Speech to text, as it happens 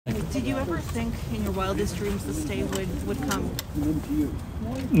Did you ever think in your wildest dreams this day would come?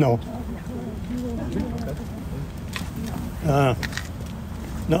 No.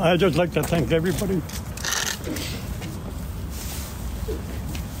 No, I'd just like to thank everybody.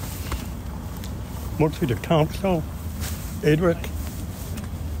 Mostly the council, Edric,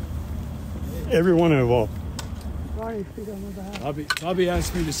 everyone involved. Bobby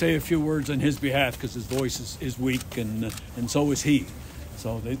asked me to say a few words on his behalf because his voice is weak, and so is he.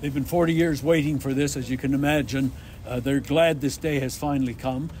 So they've been 40 years waiting for this, as you can imagine. They're glad this day has finally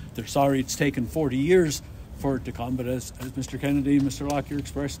come. They're sorry it's taken 40 years for it to come, but as Mr. Kennedy and Mr. Lockyer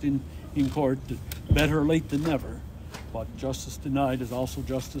expressed in court, better late than never. But justice denied is also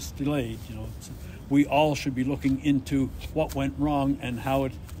justice delayed. You know, we all should be looking into what went wrong and how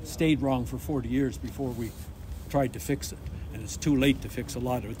it stayed wrong for 40 years before we tried to fix it. And it's too late to fix a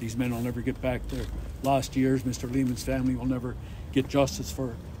lot of it. These men will never get back their lost years. Mr. Leeman's family will never get justice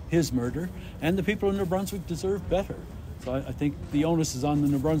for his murder. And the people in New Brunswick deserve better. So I think the onus is on the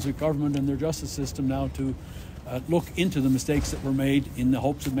New Brunswick government and their justice system now to look into the mistakes that were made in the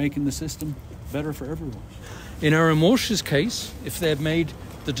hopes of making the system better for everyone. In Aaron Walsh's case, if they had made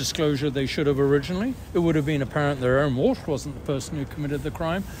the disclosure they should have originally, it would have been apparent that Aaron Walsh wasn't the person who committed the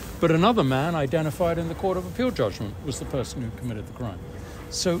crime, but another man identified in the Court of Appeal judgment was the person who committed the crime.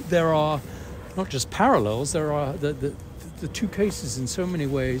 So there are not just parallels, there are the two cases in so many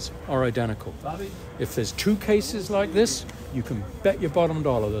ways are identical. Bobby? If there's two cases like this, you can bet your bottom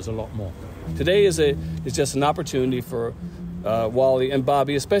dollar there's a lot more. Today is just an opportunity for Wally and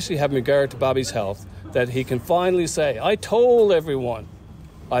Bobby, especially having regard to Bobby's health, that he can finally say, I told everyone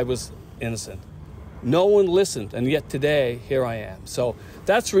I was innocent. No one listened, and yet today, here I am. So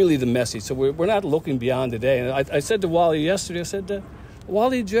that's really the message. So we're not looking beyond today. And I said to Wally yesterday, I said,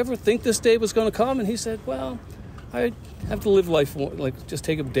 Wally, did you ever think this day was going to come? And he said, well, I have to live life, like just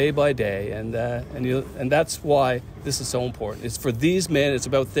take it day by day. And that's why this is so important. It's for these men, it's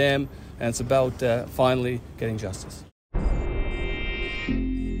about them, and it's about finally getting justice.